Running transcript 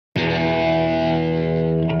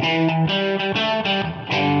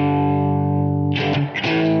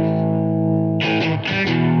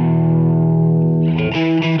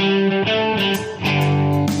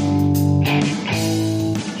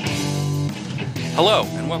Hello,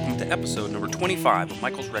 and welcome to episode number 25 of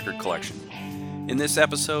Michael's Record Collection. In this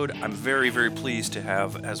episode, I'm very, very pleased to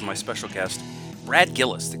have as my special guest Brad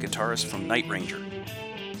Gillis, the guitarist from Night Ranger.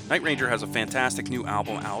 Night Ranger has a fantastic new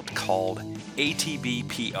album out called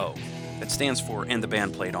ATBPO. That stands for And the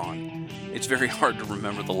Band Played On. It's very hard to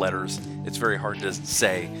remember the letters, it's very hard to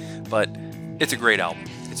say, but it's a great album.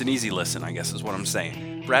 It's an easy listen, I guess is what I'm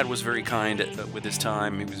saying. Brad was very kind with his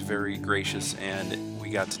time, he was very gracious, and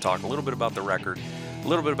we got to talk a little bit about the record, a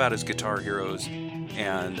little bit about his guitar heroes,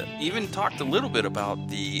 and even talked a little bit about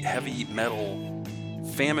the heavy metal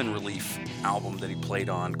famine relief album that he played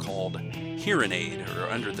on called Hearing Aid, or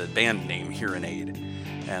under the band name Hearing Aid.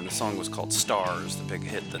 And the song was called Stars, the big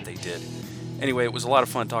hit that they did. Anyway, it was a lot of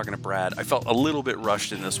fun talking to Brad. I felt a little bit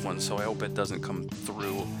rushed in this one, so I hope it doesn't come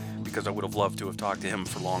through, because I would have loved to have talked to him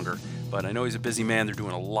for longer. But I know he's a busy man. They're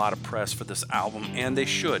doing a lot of press for this album, and they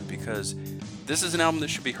should, because this is an album that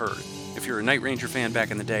should be heard. If you're a Night Ranger fan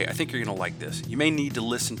back in the day, I think you're going to like this. You may need to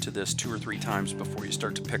listen to this 2 or 3 times before you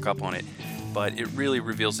start to pick up on it, but it really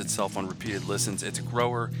reveals itself on repeated listens. It's a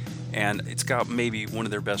grower, and it's got maybe one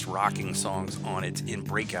of their best rocking songs on it in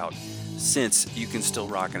Breakout since You Can Still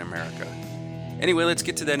Rock in America. Anyway, let's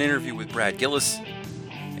get to that interview with Brad Gillis,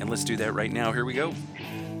 and let's do that right now. Here we go.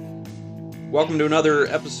 Welcome to another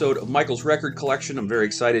episode of Michael's Record Collection. I'm very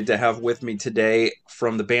excited to have with me today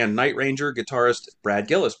from the band Night Ranger, guitarist Brad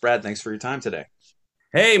Gillis. Brad, thanks for your time today.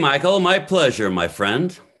 Hey, Michael, my pleasure, my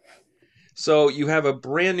friend. So you have a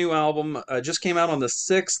brand new album, just came out on the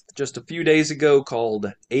 6th, just a few days ago,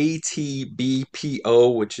 called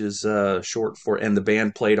ATBPO, which is short for And the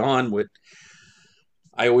Band Played On.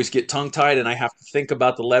 I always get tongue-tied and I have to think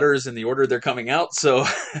about the letters in the order they're coming out. So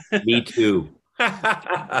Me too.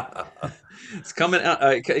 It's coming out.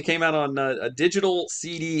 It came out on a digital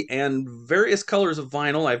CD and various colors of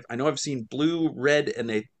vinyl. I know I've seen blue, red,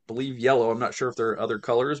 and I believe yellow. I'm not sure if there are other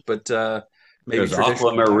colors, but maybe there's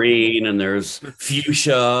aquamarine and there's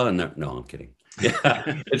fuchsia and no, I'm kidding. Yeah,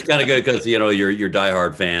 it's kind of good because your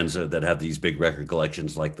diehard fans that have these big record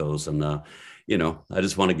collections like those, and I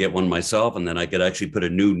just want to get one myself, and then I could actually put a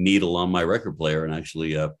new needle on my record player and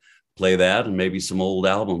actually play that, and maybe some old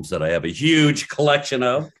albums that I have a huge collection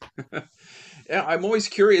of. Yeah, I'm always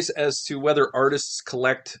curious as to whether artists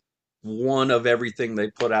collect one of everything they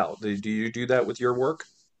put out. Do you do that with your work?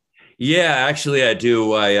 Yeah, actually I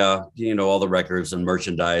do. I, all the records and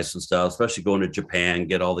merchandise and stuff, especially going to Japan,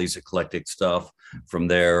 get all these eclectic stuff from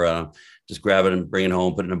there. Just grab it and bring it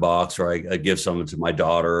home, put it in a box, or I give some to my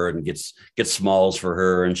daughter and get smalls for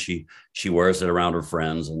her, and she wears it around her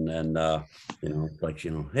friends, and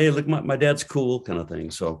hey, look, my dad's cool kind of thing.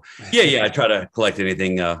 So yeah, I try to collect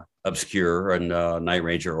anything obscure and Night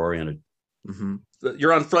Ranger oriented. Mm-hmm.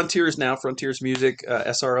 You're on Frontiers now, Frontiers Music,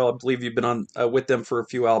 SRL. I believe you've been on with them for a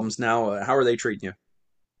few albums now. How are they treating you?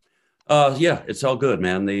 Yeah, it's all good,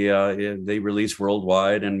 man. They release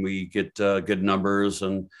worldwide, and we get good numbers,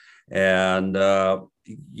 and they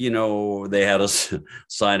had us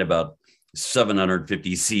sign about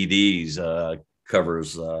 750 CDs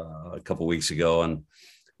covers a couple weeks ago, and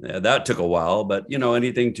that took a while, but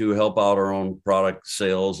anything to help out our own product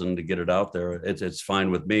sales and to get it out there, it's fine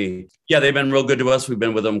with me. Yeah, they've been real good to us. We've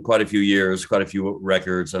been with them quite a few years, quite a few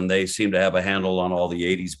records, and they seem to have a handle on all the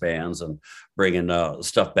 80s bands and bringing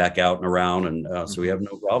stuff back out and around. And so we have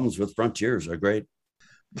no problems with Frontiers. They're great.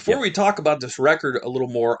 Before we talk about this record a little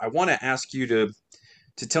more, I want to ask you to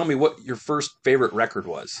tell me what your first favorite record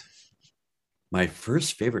was. My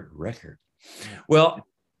first favorite record? Well,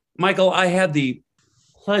 Michael, I had the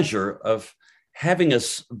pleasure of having a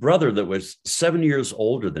brother that was 7 years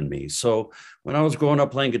older than me. So when I was growing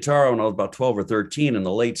up playing guitar when I was about 12 or 13 in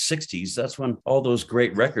the late 60s, that's when all those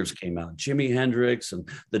great records came out. Jimi Hendrix and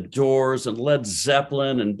The Doors and Led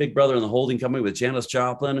Zeppelin and Big Brother and the Holding Company with Janis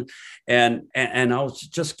Joplin. And I was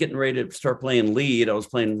just getting ready to start playing lead. I was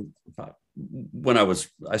playing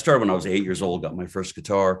I started when I was 8 years old, got my first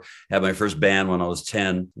guitar, had my first band when I was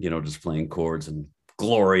 10, just playing chords and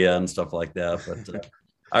Gloria and stuff like that. But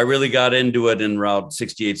I really got into it in around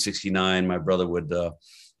 68, 69. My brother would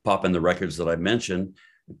pop in the records that I mentioned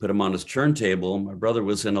and put them on his turntable. My brother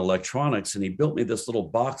was in electronics, and he built me this little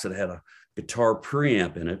box that had a guitar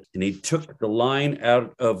preamp in it. And he took the line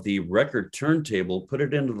out of the record turntable, put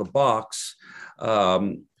it into the box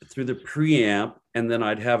through the preamp. And then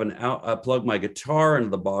I'd have I plug my guitar into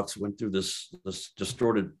the box, went through this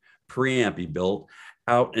distorted preamp he built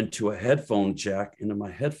out into a headphone jack into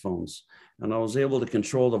my headphones. And I was able to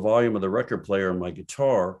control the volume of the record player and my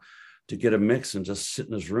guitar to get a mix and just sit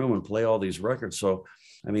in his room and play all these records. So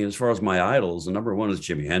I mean, as far as my idols, the number one is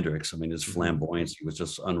Jimi Hendrix. I mean, his Hmm. flamboyance was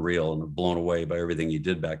just unreal and blown away by everything he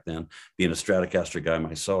did back then, being a Stratocaster guy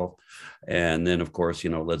myself. And then, of course,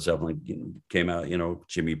 Led Zeppelin came out,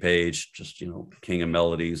 Jimmy Page, just, king of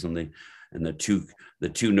melodies and the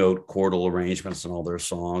two note chordal arrangements and all their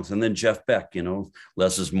songs. And then Jeff Beck,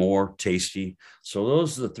 less is more, tasty. So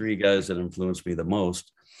those are the three guys that influenced me the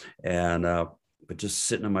most. And, but just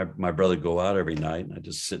sitting in my brother go out every night and I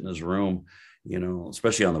just sit in his room,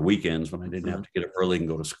 especially on the weekends when I didn't have to get up early and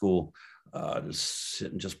go to school, just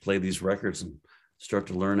sit and just play these records and start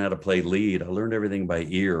to learn how to play lead. I learned everything by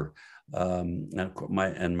ear.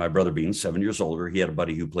 And my brother being 7 years older, he had a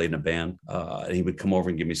buddy who played in a band, and he would come over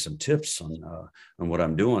and give me some tips on what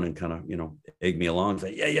I'm doing and kind of, egg me along,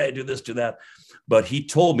 say, yeah, do this, do that. But he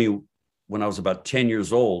told me when I was about 10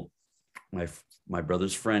 years old, my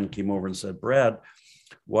brother's friend came over and said, Brad,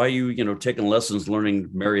 why are you, taking lessons learning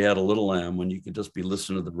Mary Had a Little Lamb when you could just be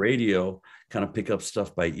listening to the radio, kind of pick up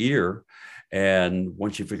stuff by ear. And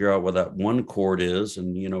once you figure out what that one chord is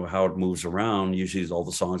and, how it moves around, usually all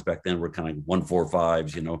the songs back then were kind of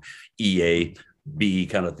 1-4-5s, E, A, B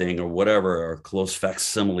kind of thing or whatever, or close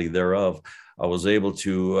facsimile thereof. I was able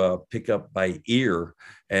to pick up by ear,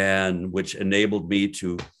 and which enabled me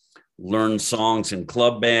to learn songs in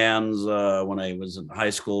club bands when I was in high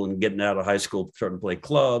school and getting out of high school, starting to play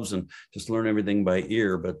clubs and just learn everything by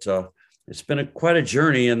ear. But it's been quite a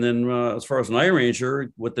journey. And then as far as Night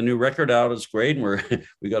Ranger, with the new record out, it's great. And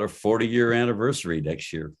we got our 40-year anniversary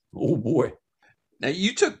next year. Oh boy. Now,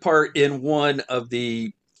 you took part in one of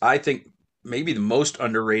the, I think, maybe the most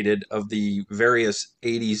underrated of the various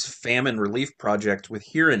 80s famine relief projects with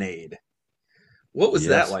Hearing Aid. What was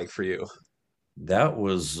that Yes. like for you? That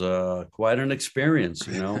was quite an experience,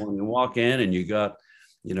 when you walk in and you got,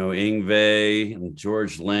 Yngwie and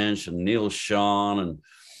George Lynch and Neil Schon and,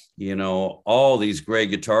 all these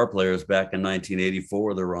great guitar players back in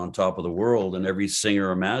 1984 that were on top of the world, and every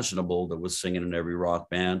singer imaginable that was singing in every rock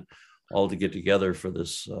band, all to get together for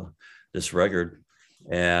this record.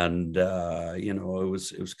 And, it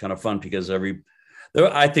was kind of fun because I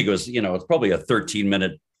think it was, it's probably a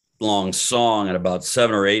 13-minute long song, and about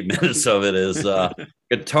 7 or 8 minutes of it is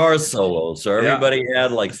guitar solo. So everybody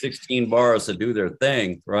had like 16 bars to do their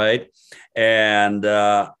thing, right? And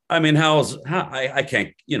I mean, I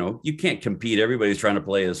can't, you can't compete. Everybody's trying to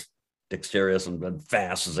play as dexterous and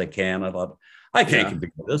fast as they can. I thought, I can't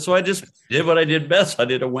compete with this. So I just did what I did best. I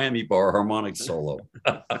did a whammy bar harmonic solo.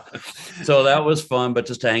 So that was fun, but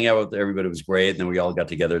just to hang out with everybody was great. And then we all got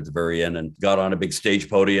together at the very end and got on a big stage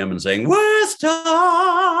podium and sang, "We're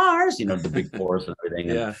stars," the big chorus and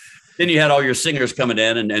everything. And Yeah. then you had all your singers coming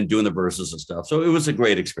in and doing the verses and stuff. So it was a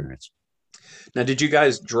great experience. Now, did you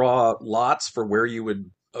guys draw lots for where you would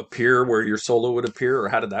appear, where your solo would appear, or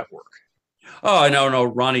how did that work? Oh, no.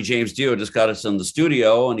 Ronnie James Dio just got us in the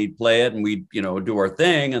studio and he'd play it and we'd, do our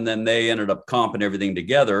thing. And then they ended up comping everything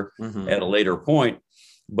together at a later point.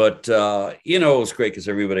 But, it was great because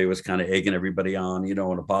everybody was kind of egging everybody on, in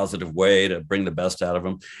a positive way to bring the best out of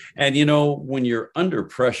them. And, when you're under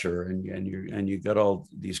pressure and you got all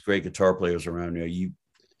these great guitar players around you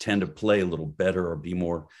tend to play a little better or be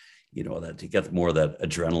more, that you get more of that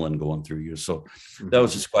adrenaline going through you. So that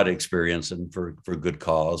was just quite an experience and for good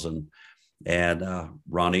cause. And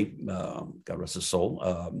Ronnie, God rest his soul,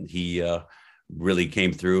 he really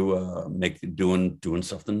came through, doing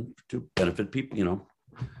something to benefit people,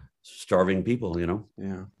 starving people,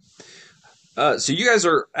 Yeah. So you guys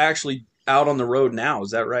are actually out on the road now,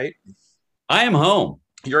 is that right? I am home.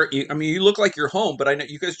 I mean, you look like you're home, but I know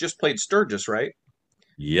you guys just played Sturgis, right?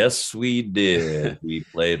 Yes, we did. We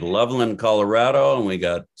played Loveland, Colorado, and we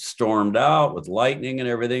got stormed out with lightning and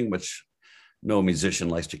everything, which no musician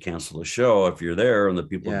likes to cancel a show if you're there and the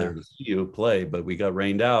people there to see you play. But we got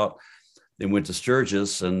rained out. Then went to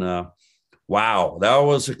Sturgis, and wow, that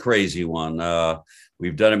was a crazy one.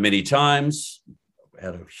 We've done it many times.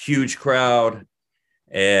 Had a huge crowd,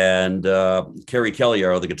 and Kerry Kelly,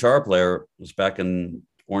 the guitar player, was back in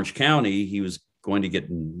Orange County. He was going to get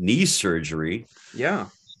knee surgery. Yeah.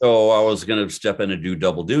 So I was going to step in and do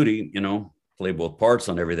double duty, play both parts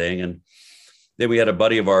on everything. And then we had a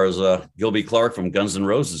buddy of ours, Gilby Clark from Guns N'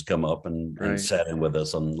 Roses, come up and sat in with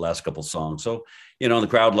us on the last couple of songs. So, the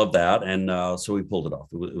crowd loved that. And so we pulled it off.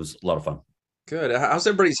 It was a lot of fun. Good. How's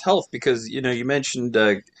everybody's health? Because, you mentioned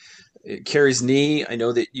Carrie's knee. I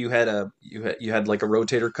know that you had like a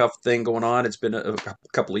rotator cuff thing going on. It's been a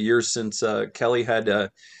couple of years since Kelly had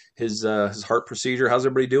his heart procedure. How's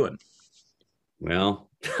everybody doing? Well,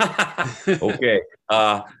 okay.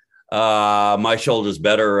 My shoulder's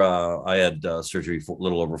better. I had surgery a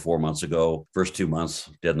little over 4 months ago. First 2 months,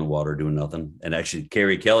 dead in the water, doing nothing. And actually,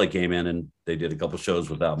 Kerry Kelly came in and they did a couple shows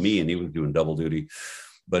without me, and he was doing double duty.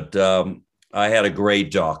 But I had a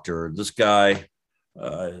great doctor. This guy,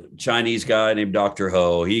 Chinese guy named Dr.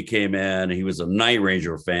 Ho, he came in. He was a Night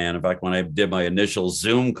Ranger fan. In fact, when I did my initial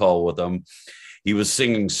Zoom call with him, he was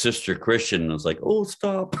singing Sister Christian. I was like, oh,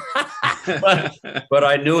 stop. but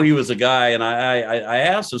I knew he was a guy. And I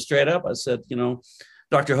asked him straight up. I said,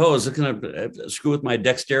 Dr. Ho, is it going to screw with my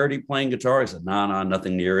dexterity playing guitar? He said, no,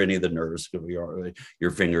 nothing near any of the nerves.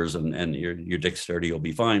 Your fingers and your dexterity will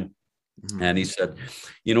be fine. Mm-hmm. And he said,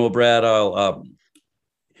 Brad, I'll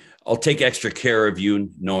take extra care of you,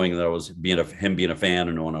 knowing that I was being a fan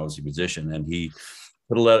and knowing I was a musician. And he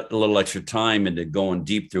put a little extra time into going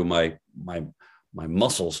deep through my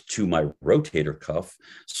muscles to my rotator cuff.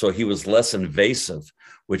 So he was less invasive,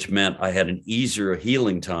 which meant I had an easier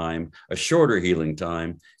healing time, a shorter healing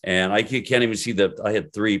time. And I can't even see that I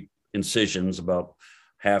had 3 incisions, about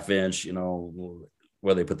 ½ inch,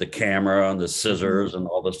 where they put the camera on the scissors and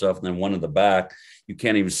all this stuff. And then one in the back, you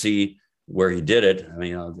can't even see where he did it. I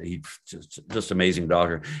mean, he just amazing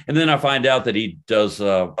doctor. And then I find out that he does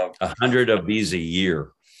 100 of these a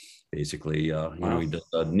year. Basically, wow. He does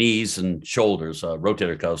knees and shoulders,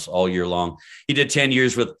 rotator cuffs all year long. He did 10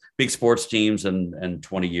 years with big sports teams and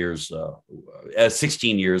 20 years,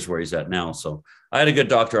 16 years where he's at now. So I had a good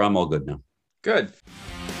doctor. I'm all good now. Good.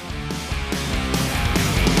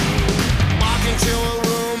 Walk into a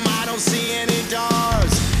room, I don't see any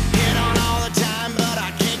doors. Hit on all the time, but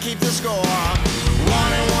I can't keep the score. 1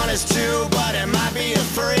 and 1 is 2, but it might be a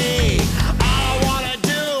 3. All I want to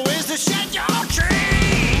do is to shake your tree.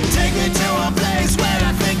 Take me to a place where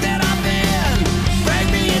I think that I've been. Break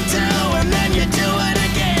me in 2 and then you do it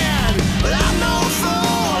again. But I'm no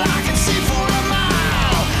fool, I can see for a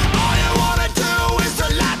mile. All you wanna do is to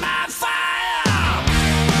light my fire.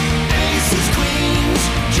 Aces, queens,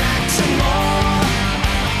 jacks and more.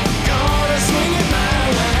 Gonna swing it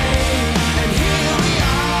my way. And here we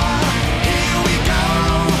are, here we go.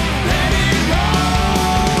 Let it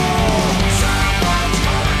roll. Someone's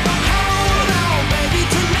calling my hold on, baby,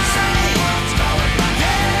 tonight. Yeah,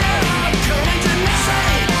 I'm coming tonight.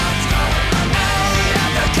 Yeah,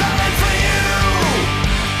 they're coming for you.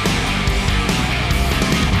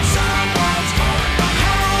 Someone's calling my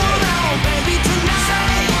hold on, baby,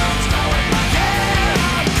 tonight. Yeah,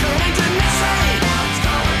 I'm coming tonight.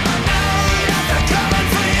 Yeah, they're coming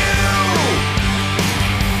for you.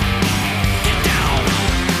 Get down.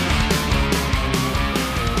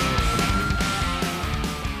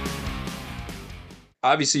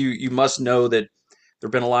 Obviously, you must know that there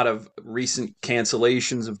have been a lot of recent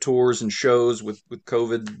cancellations of tours and shows with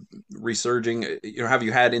COVID resurging. Have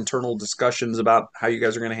you had internal discussions about how you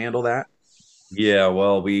guys are going to handle that? Yeah,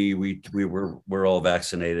 well, we're all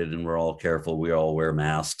vaccinated and we're all careful. We all wear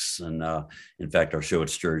masks. And in fact, our show at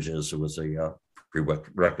Sturgis, it was a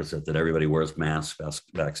prerequisite that everybody wears masks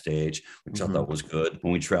backstage, which I thought was good.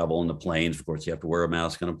 When we travel in the planes, of course, you have to wear a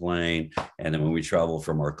mask on a plane. And then when we travel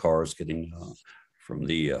from our cars, getting from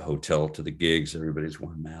the hotel to the gigs, everybody's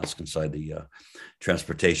wearing masks inside the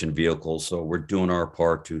transportation vehicles. So we're doing our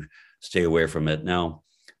part to stay away from it. Now,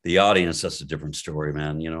 the audience, that's a different story,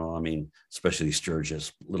 man. Especially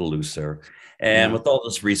Sturgis, a little loose there. And with all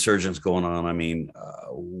this resurgence going on,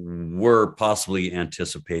 we're possibly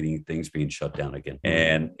anticipating things being shut down again.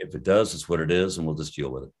 And if it does, it's what it is, and we'll just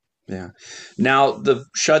deal with it. Yeah. Now, the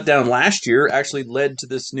shutdown last year actually led to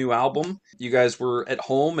this new album. You guys were at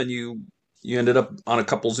home and you ended up on a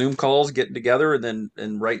couple Zoom calls, getting together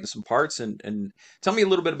and writing some parts. And tell me a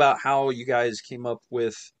little bit about how you guys came up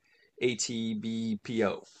with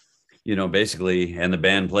ATBPO. Basically, and the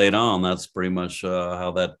band played on. That's pretty much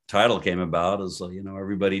how that title came about. Is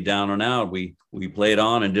everybody down and out. We played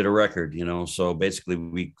on and did a record. So basically,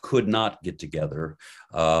 we could not get together.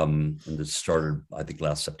 And this started, I think,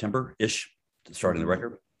 last September-ish, starting the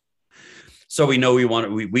record. So we knew we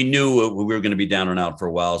were going to be down and out for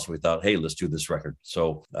a while. So we thought, hey, let's do this record.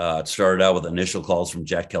 So it started out with initial calls from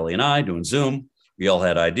Jack Kelly and I doing Zoom. We all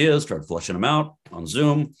had ideas, started flushing them out on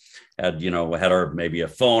Zoom. Had our maybe a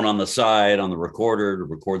phone on the side on the recorder to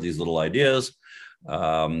record these little ideas.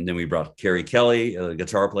 Then we brought Kerry Kelly, a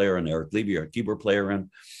guitar player, and Eric Levy, our keyboard player, in.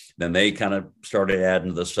 Then they kind of started adding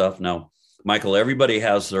to the stuff. Now, Michael, everybody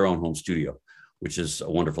has their own home studio, which is a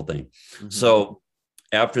wonderful thing. Mm-hmm. So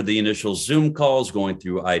after the initial Zoom calls, going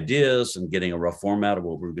through ideas and getting a rough format of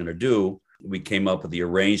what we were going to do, we came up with the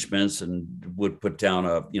arrangements and would put down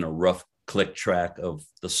a rough click track of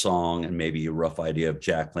the song and maybe a rough idea of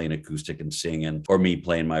Jack playing acoustic and singing, or me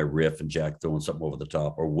playing my riff and Jack throwing something over the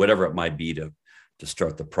top, or whatever it might be to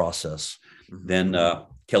start the process. Mm-hmm. Then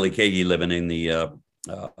Kelly Kagi, living in the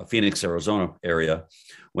Phoenix, Arizona area,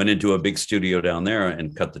 went into a big studio down there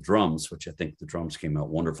and cut the drums, which I think the drums came out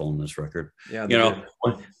wonderful in this record. Yeah,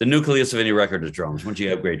 the nucleus of any record is drums. Once you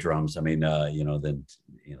have great drums, I mean, then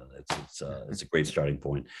it's a great starting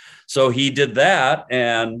point. So he did that,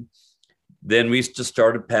 and then we just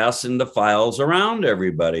started passing the files around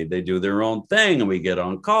everybody. They do their own thing, and we get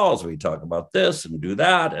on calls. We talk about this and do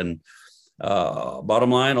that, and bottom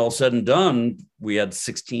line, all said and done, we had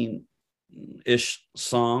 16-ish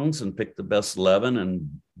songs and picked the best 11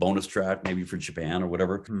 and bonus track maybe for Japan or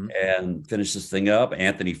whatever, and finished this thing up.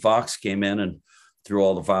 Anthony Fox came in and threw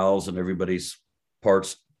all the files and everybody's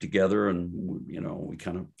parts together, and we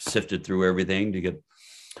kind of sifted through everything to get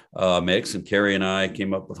mix. And Carrie and I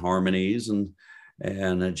came up with harmonies, and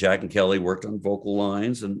Jack and Kelly worked on vocal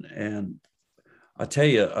lines, and I tell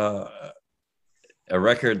you, a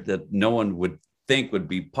record that no one would think would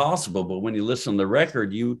be possible, but when you listen to the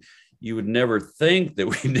record, you would never think that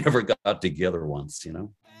we never got together once, She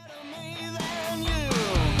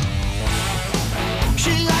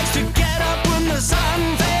likes to get up when the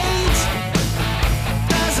sun fades,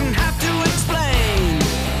 doesn't have to explain.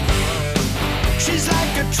 She's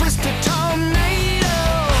like a twisted tornado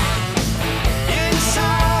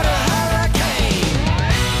inside a hurricane.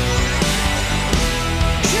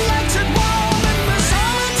 She likes it warm in the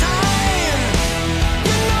summertime.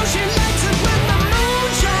 She likes it when the moon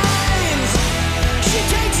shines. She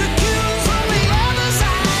takes a cue from the other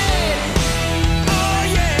side. Oh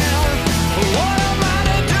yeah, what am I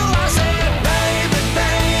to do? I said, baby,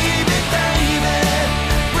 baby, baby,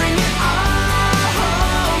 bring it all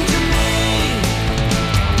home to me.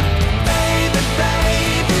 Baby,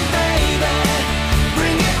 baby, baby,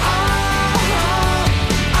 bring it all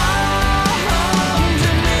home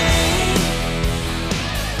to me.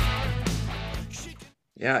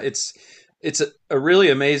 Yeah, it's a really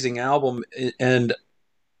amazing album, and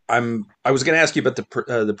I was going to ask you about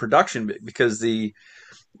the production, because the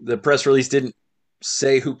press release didn't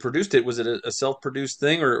say who produced it. Was it a self-produced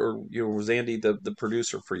thing, or was Andy the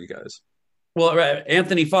producer for you guys? Well,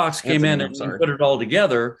 Anthony Fox came in and put it all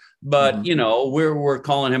together, but we're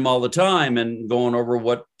calling him all the time and going over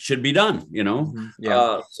what should be done.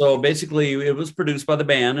 Yeah. So basically, it was produced by the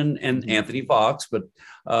band and Anthony Fox, but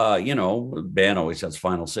the band always has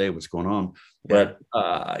final say what's going on. Yeah.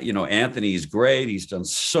 But Anthony's great. He's done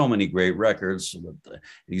so many great records.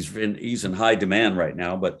 He's in high demand right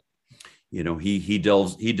now. But he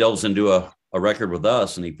delves into a record with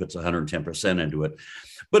us, and he puts 110% into it.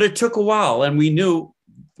 But it took a while, and we knew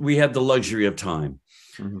we had the luxury of time.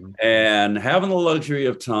 Mm-hmm. And having the luxury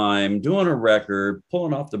of time, doing a record,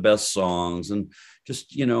 pulling off the best songs, and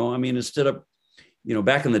just, instead of,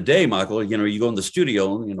 back in the day, Michael, you go in the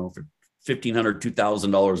studio, for $1,500,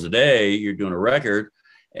 $2,000 a day, you're doing a record,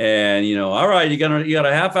 and, all right, you got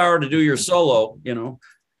a half hour to do your solo,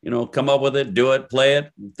 come up with it, do it, play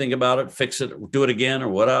it, think about it, fix it, do it again or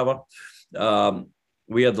whatever.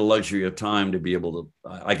 We had the luxury of time to be able to,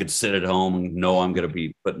 I could sit at home and know I'm going to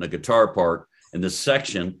be putting a guitar part in this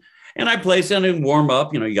section. And I play something and warm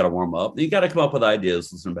up, you got to warm up. You got to come up with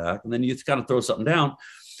ideas, listen back. And then you just kind of throw something down.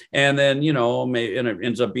 And then, and it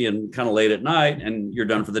ends up being kind of late at night and you're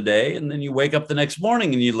done for the day. And then you wake up the next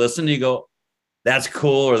morning and you listen and you go, that's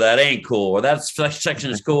cool, or that ain't cool, or that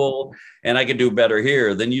section is cool, and I could do better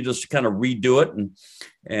here. Then you just kind of redo it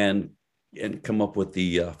and come up with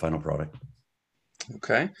the final product.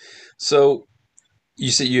 Okay. So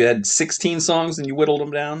you said you had 16 songs and you whittled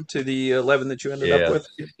them down to the 11 that you ended up with?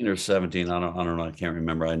 16 or 17. I don't know. I can't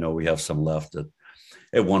remember. I know we have some left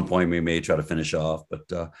at one point we may try to finish off, but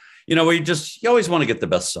you always want to get the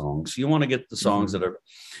best songs. You want to get the songs that are,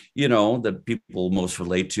 that people most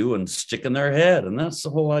relate to and stick in their head. And that's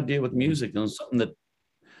the whole idea with music. And it's something that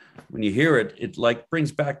when you hear it, it like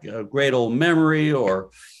brings back a great old memory,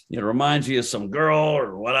 or reminds you of some girl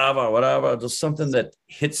or whatever, just something that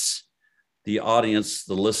hits the audience,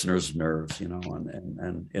 the listener's nerves,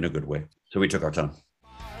 and in a good way. So we took our time.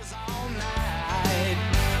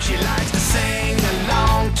 She likes to sing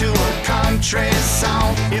along to a country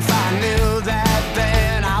song. If I knew that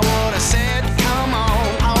then I would have said, come on,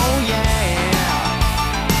 oh yeah.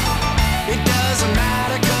 It doesn't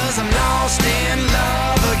matter 'cause I'm lost in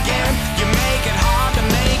love again. You make it hard to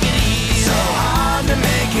make it easy. So hard to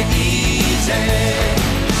make it easy.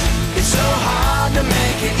 It's so hard to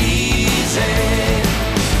make it easy.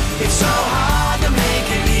 It's so hard to make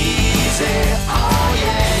it easy. Oh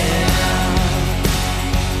yeah.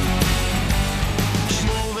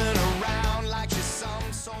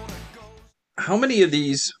 how many of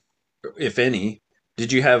these, if any, did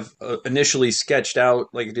you have initially sketched out?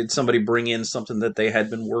 Like, did somebody bring in something that they had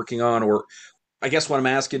been working on, or I guess what I'm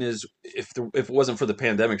asking is, if it wasn't for the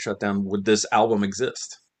pandemic shutdown, would this album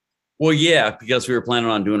exist? Well, yeah, because we were planning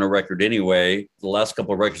on doing a record anyway. The last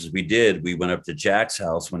couple of records we did, we went up to Jack's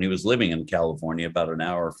house when he was living in California, about an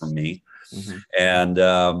hour from me. Mm-hmm.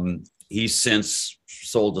 And he's since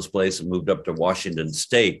sold this place and moved up to Washington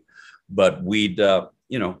State. But we'd go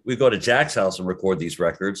to Jack's house and record these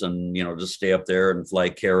records and, just stay up there and fly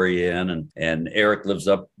Carrie in. And Eric lives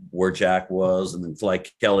up where Jack was, and then fly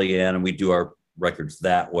Kelly in, and we do our records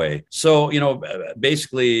that way. So,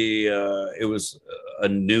 basically it was a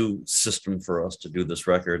new system for us to do this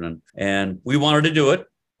record, and we wanted to do it.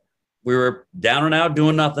 We were down and out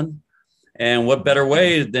doing nothing. And what better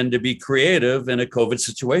way than to be creative in a COVID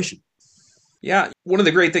situation? Yeah. One of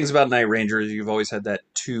the great things about Night Ranger is you've always had that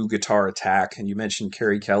 2-guitar attack. And you mentioned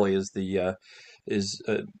Carrie Kelly has been your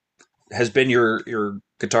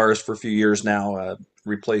guitarist for a few years now,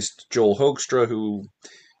 replaced Joel Hoekstra, who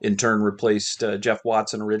in turn replaced Jeff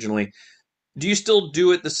Watson originally. Do you still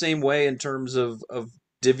do it the same way in terms of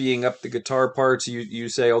divvying up the guitar parts? You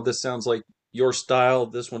say, oh, this sounds like your style,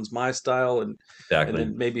 this one's my style, and Exactly. and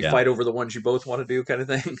then maybe fight over the ones you both want to do, kind of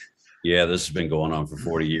thing? Yeah, this has been going on for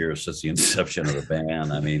 40 years since the inception of the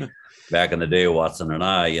band. I mean, back in the day, Watson and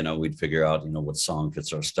I, we'd figure out, what song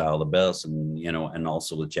fits our style the best. And, and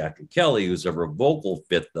also with Jack and Kelly, whose ever vocal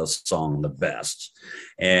fit the song the best.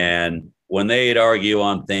 And when they'd argue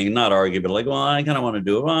on things, not argue, but like, well, I kind of want to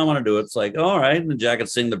do it. Well, I want to do it. It's like, all right. And Jack would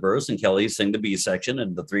sing the verse and Kelly sing the B section.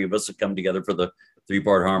 And the three of us would come together for the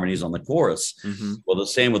 3-part harmonies on the chorus. Mm-hmm. Well, the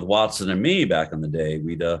same with Watson and me back in the day.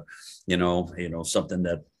 We'd, something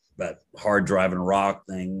that hard driving rock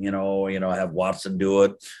thing, have Watson do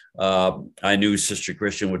it. I knew Sister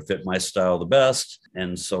Christian would fit my style the best.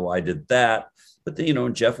 And so I did that. But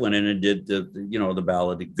then, Jeff went in and did the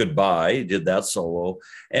ballad Goodbye. He did that solo.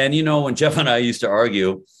 And, when Jeff and I used to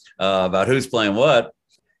argue about who's playing what,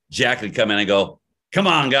 Jack would come in and go, come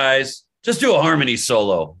on, guys, just do a harmony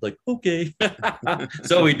solo. Like, okay.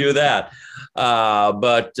 So we do that.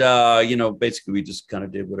 But basically we just kind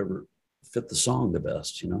of did whatever fit the song the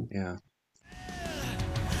best, Yeah.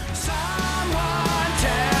 Someone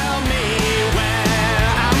tell me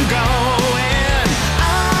where I'm going.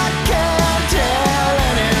 I can't tell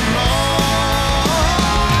anymore.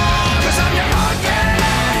 'Cause I'm your monkey.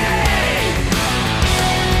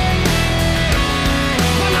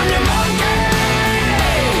 Well, I'm your monkey.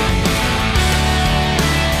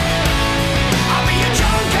 I'll be your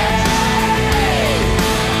junkie.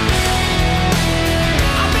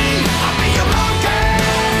 I'll be your monkey.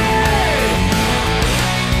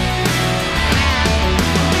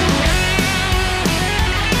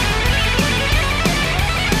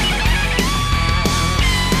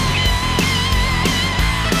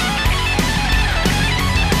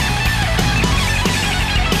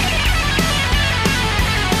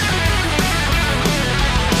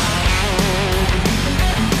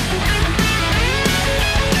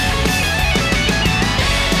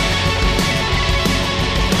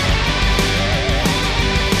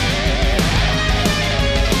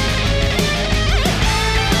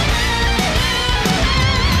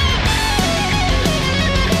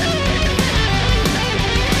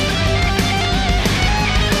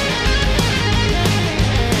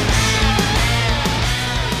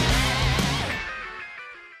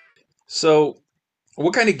 So,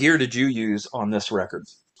 what kind of gear did you use on this record?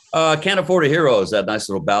 Can't Afford a Hero is that nice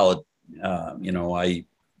little ballad. I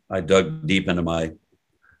dug deep into my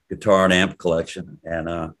guitar and amp collection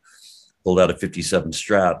and pulled out a 57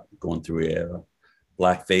 Strat, going through a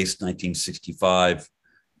black-faced 1965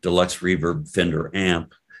 deluxe reverb Fender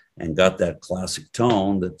amp, and got that classic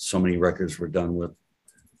tone that so many records were done with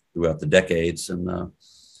throughout the decades. And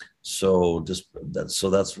so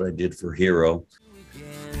that's what I did for Hero.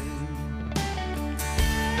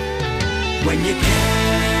 When you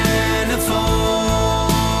can't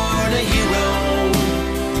afford a hero,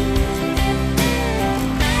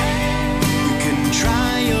 you can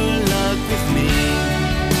try your luck with me.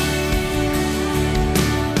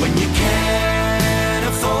 When you can't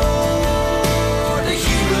afford a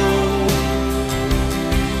hero,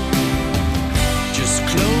 just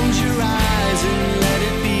close your eyes and let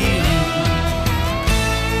it be.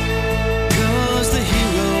 'Cause the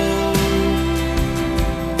hero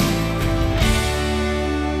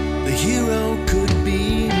could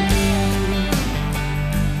be me.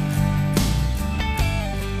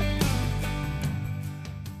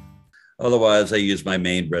 Otherwise, I use my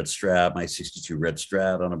main red Strat, my 62 red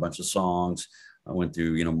Strat on a bunch of songs. I went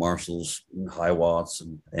through, Marshall's high watts,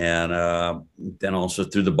 and then also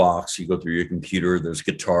through the box. You go through your computer. There's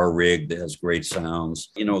guitar rig that has great sounds.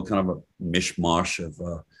 Kind of a mishmash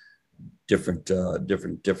of different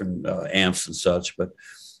amps and such. But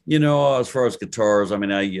as far as guitars, I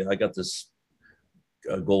mean, I got this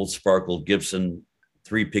gold sparkle Gibson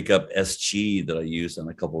 3 pickup SG that I used on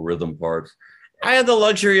a couple rhythm parts. I had the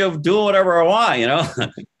luxury of doing whatever I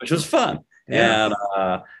want, which was fun. Yeah.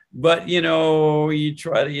 And but you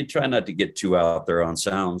try not to get too out there on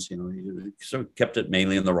sounds. You sort of kept it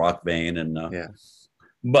mainly in the rock vein, and yeah.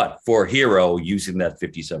 But for Hero, using that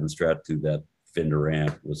 57 Strat through that Fender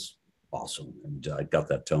amp was awesome, and I got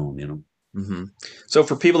that tone. Mm-hmm. So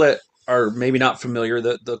for people that are maybe not familiar,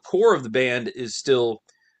 the core of the band is still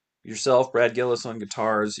yourself, Brad Gillis on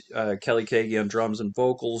guitars, Kelly Kagi on drums and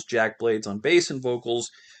vocals, Jack Blades on bass and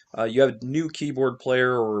vocals. You have a new keyboard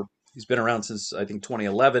player, or he's been around since I think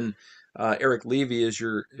 2011. Eric Levy is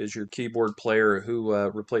your keyboard player who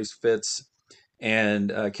replaced Fitz,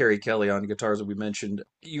 and Kerry Kelly on guitars that we mentioned.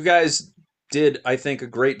 You guys did, I think, a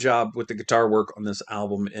great job with the guitar work on this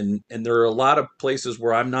album, and there are a lot of places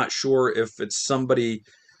where I'm not sure if it's somebody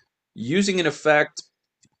using an effect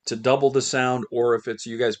to double the sound or if it's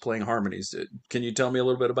you guys playing harmonies. Can you tell me a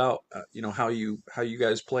little bit about how you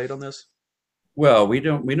guys played on this? Well, we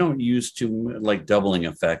don't use too like doubling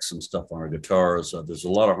effects and stuff on our guitars. There's a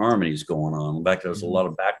lot of harmonies going on. In fact, there's a lot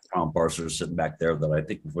of background parts that are sitting back there that I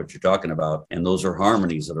think is what you're talking about, and those are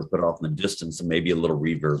harmonies that are put off in the distance and maybe a little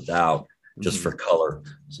reverbed out just for color.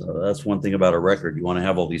 So that's one thing about a record. You want to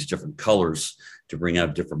have all these different colors to bring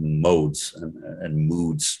out different modes and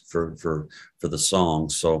moods for the song.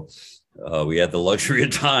 So we had the luxury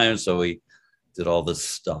of time, so we did all this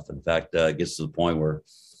stuff. In fact, it gets to the point where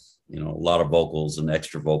a lot of vocals and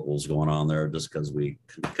extra vocals going on there just because we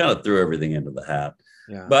kind of threw everything into the hat.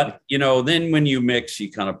 Yeah. But then when you mix, you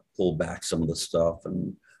kind of pull back some of the stuff,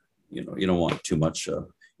 and you don't want too much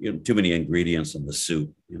too many ingredients in the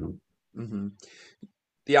soup. Mm-hmm.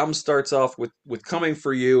 The album starts off with Coming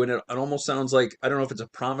For You, and it almost sounds like, I don't know if it's a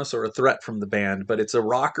promise or a threat from the band, but it's a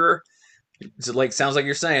rocker. It's like, sounds like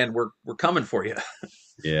you're saying we're coming for you.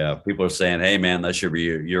 Yeah, people are saying, "Hey, man, that should be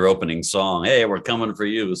your opening song. Hey, we're coming for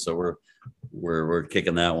you." So we're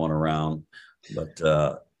kicking that one around. But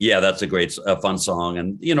yeah, that's a fun song,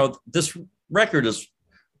 and this record is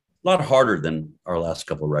a lot harder than our last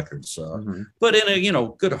couple of records, but in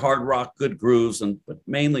a good hard rock, good grooves, but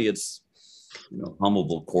mainly it's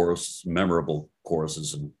hummable chorus, memorable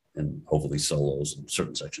choruses, and hopefully solos in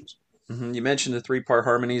certain sections. Mm-hmm. You mentioned the 3-part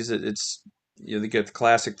harmonies. It's they get the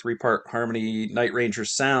classic 3-part harmony Night Ranger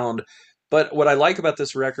sound, but what I like about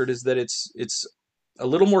this record is that it's a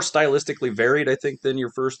little more stylistically varied, I think, than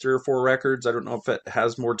your first 3 or 4 records. I don't know if it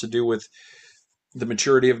has more to do with the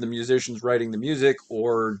maturity of the musicians writing the music,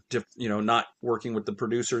 or not working with the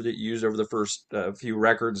producer that you used over the first few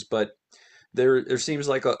records, but there seems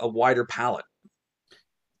like a wider palette.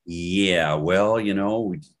 Yeah, well,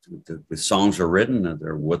 the songs are written, and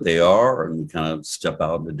they're what they are, and we kind of step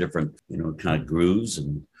out into different, kind of grooves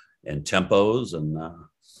and tempos, and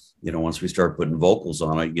once we start putting vocals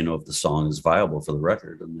on it, if the song is viable for the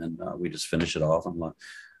record, and then we just finish it off.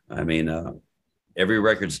 Every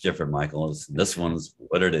record's different, Michael. This one's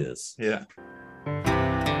what it is. Yeah.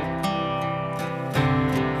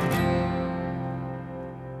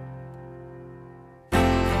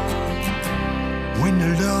 When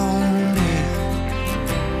you're lonely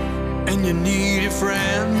and you need a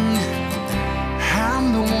friend,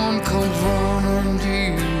 I'm the one comes running to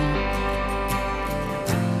you.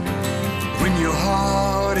 When your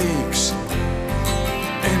heart aches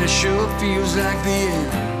and it sure feels like the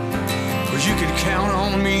end, well, you can count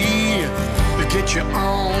on me to get you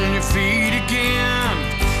on your feet again.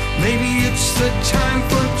 Maybe it's the time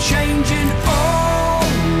for changing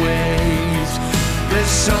always. There's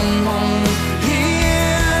someone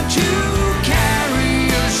here to carry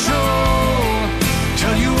your soul,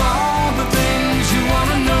 tell you all the things you want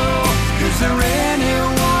to know. Is there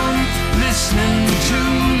anyone listening to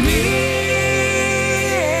me?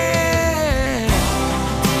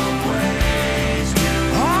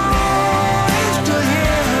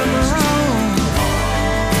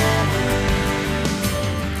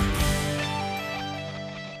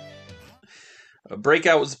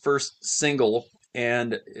 Breakout was the first single,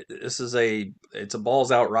 and it's a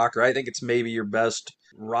balls out rocker. I think it's maybe your best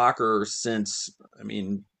rocker since,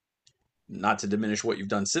 not to diminish what you've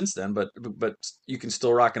done since then, but you can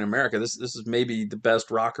still rock in America. This is maybe the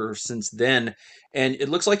best rocker since then, and it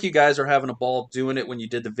looks like you guys are having a ball doing it. When you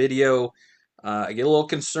did the video, I get a little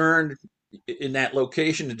concerned. in that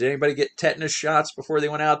location? Did anybody get tetanus shots before they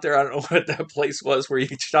went out there? I don't know what that place was where you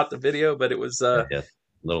shot the video, but it was Yeah.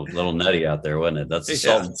 Little nutty out there, wasn't it? That's the yeah.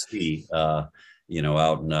 Salton Sea, out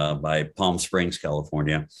in by Palm Springs,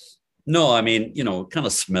 California. No, I mean, it kind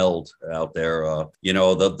of smelled out there.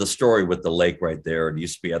 The story with the lake right there. It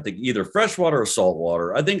used to be, I think, either freshwater or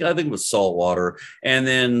saltwater. I think it was saltwater, and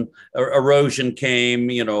then erosion came,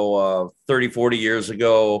 30, 40 years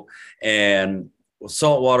ago, and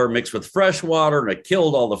saltwater mixed with fresh water, and it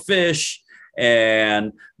killed all the fish.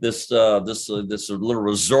 And this little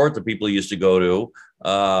resort that people used to go to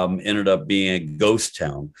ended up being a ghost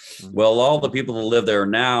town. Well, all the people that live there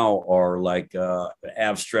now are like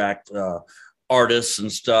abstract artists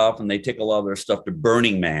and stuff, and they take a lot of their stuff to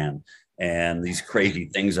Burning Man and these crazy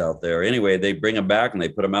things out there. Anyway, they bring them back and they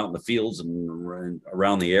put them out in the fields and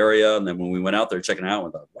around the area. And then when we went out there checking it out,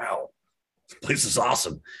 we thought, wow, this place is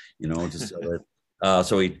awesome.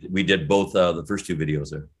 So we did both the first two videos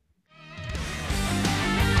there.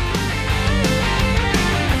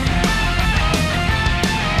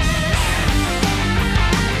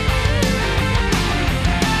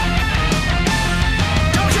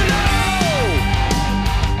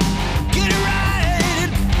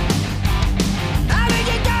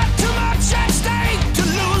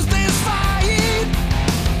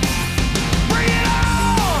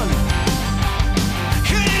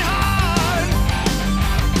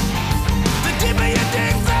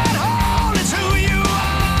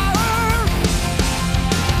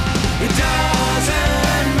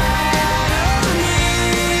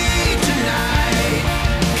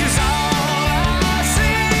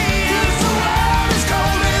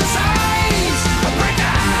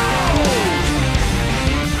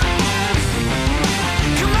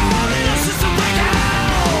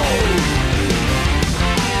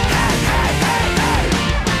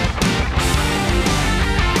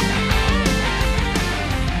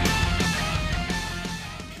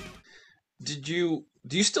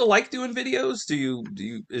 Do you still like doing videos?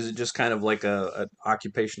 Is it just kind of like an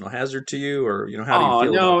occupational hazard to you, or how do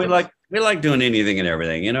you feel? No, about we like doing anything and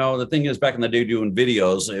everything. The thing is, back in the day doing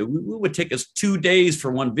videos, it would take us 2 days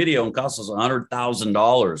for one video and cost us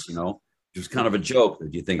 $100,000. It was kind of a joke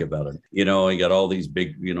if you think about it. You got all these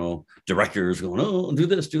big, directors going, oh, do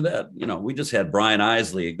this, do that. We just had Brian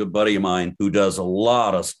Isley, a good buddy of mine who does a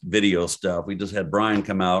lot of video stuff. We just had Brian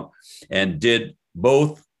come out and did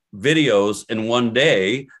both videos in one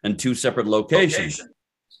day in 2 separate locations.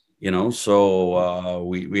 So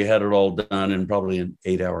we had it all done in probably an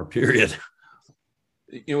 8-hour period.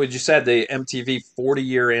 When you said the MTV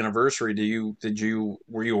 40-year anniversary,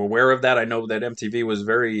 were you aware of that? I know that MTV was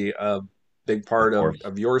very big part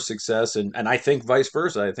of your success, and I think vice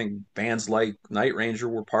versa. I think bands like Night Ranger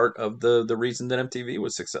were part of the reason that MTV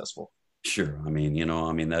was successful. Sure. I mean,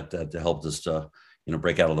 that helped us to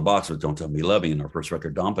break out of the box with Don't Tell Me You Love Me and our first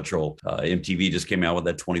record, Dawn Patrol. MTV just came out with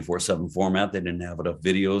that 24/7 format. They didn't have enough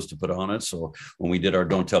videos to put on it. So when we did our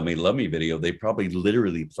Don't Tell Me You Love Me video, they probably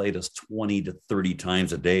literally played us 20 to 30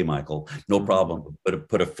 times a day, Michael. No problem.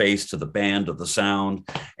 Put a face to the band, to the sound.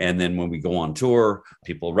 And then when we go on tour,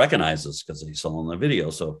 people recognize us because they saw in the video.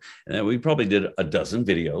 So and then we probably did a dozen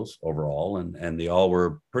videos overall, and they all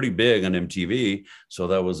were pretty big on MTV. So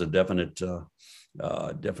that was a definite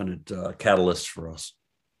catalyst for us.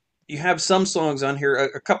 You have some songs on here,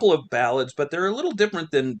 a couple of ballads, but they're a little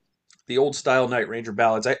different than the old style Night Ranger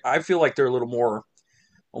ballads. I feel like they're a little more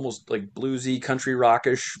almost like bluesy, country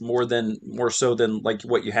rockish, more so than like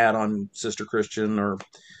what you had on Sister Christian or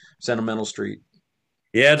Sentimental Street.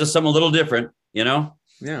 Yeah, just something a little different, Yeah.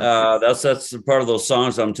 That's part of those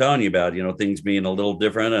songs I'm telling you about, things being a little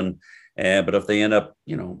different but if they end up,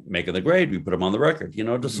 making the grade, we put them on the record,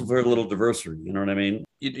 just for a little diversity. You know what I mean?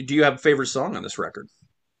 Do you have a favorite song on this record?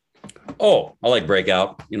 Oh, I like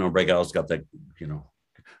Breakout. Breakout's got that,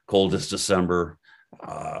 Coldest December.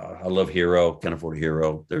 I love Hero, Can't Afford a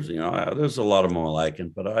Hero. There's a lot of them I like,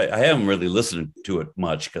 but I haven't really listened to it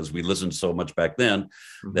much because we listened so much back then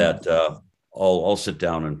that I'll sit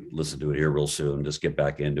down and listen to it here real soon, just get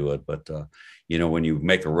back into it. But, when you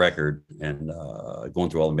make a record and going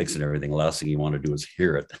through all the mix and everything, the last thing you want to do is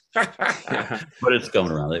hear it. But it's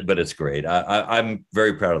coming around. But it's great. I'm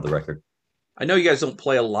very proud of the record. I know you guys don't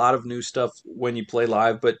play a lot of new stuff when you play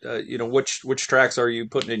live, but, which tracks are you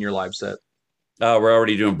putting in your live set? We're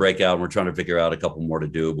already doing Breakout, and we're trying to figure out a couple more to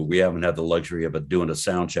do, but we haven't had the luxury of doing a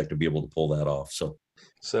sound check to be able to pull that off.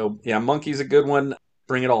 So yeah, Monkey's a good one.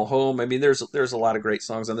 Bring It All Home. I mean, there's a lot of great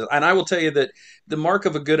songs on this. And I will tell you that the mark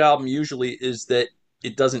of a good album usually is that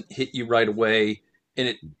it doesn't hit you right away and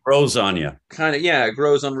it grows on you. Kind of, yeah, it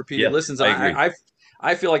grows on repeated listens. I agree.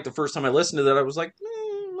 I feel like the first time I listened to that, I was like,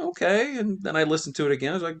 okay. And then I listened to it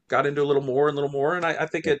again as I got into a little more and I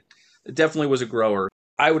think it definitely was a grower.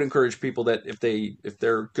 I would encourage people that if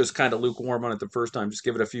they're just kind of lukewarm on it the first time, just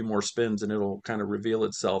give it a few more spins and it'll kind of reveal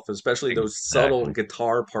itself, especially those subtle Exactly.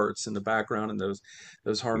 guitar parts in the background and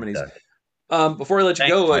those harmonies. Exactly. Before I let you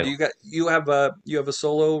Thanks, go, Michael. you have a new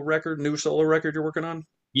solo record you're working on?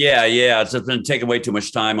 Yeah. It's been taking way too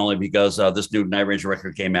much time only because this new Night Ranger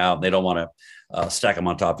record came out and they don't want to stack them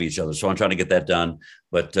on top of each other. So I'm trying to get that done.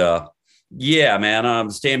 But yeah, man, I'm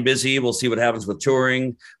staying busy. We'll see what happens with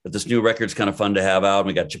touring. But this new record's kind of fun to have out.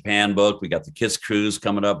 We got Japan booked. We got the Kiss Cruise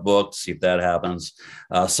coming up booked. See if that happens.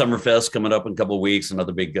 Summerfest coming up in a couple of weeks,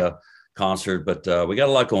 another big concert. But we got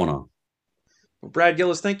a lot going on. Well, Brad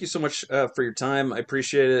Gillis, thank you so much for your time. I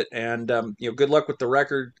appreciate it, and good luck with the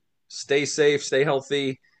record. Stay safe, stay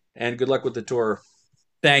healthy, and good luck with the tour.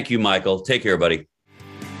 Thank you, Michael. Take care, buddy.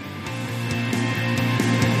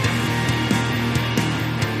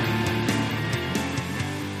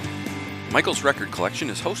 Michael's Record Collection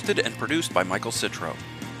is hosted and produced by Michael Citro.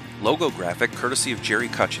 Logo graphic courtesy of Jerry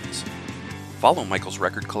Cutchins. Follow Michael's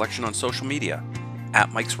Record Collection on social media,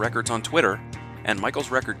 at Mike's Records on Twitter, and Michael's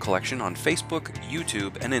Record Collection on Facebook,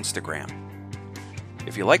 YouTube, and Instagram.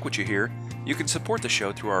 If you like what you hear, you can support the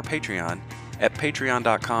show through our Patreon at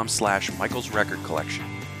patreon.com/Michael's Record Collection.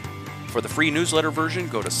 For the free newsletter version,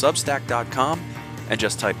 go to substack.com and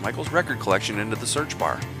just type Michael's Record Collection into the search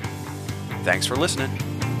bar. Thanks for listening.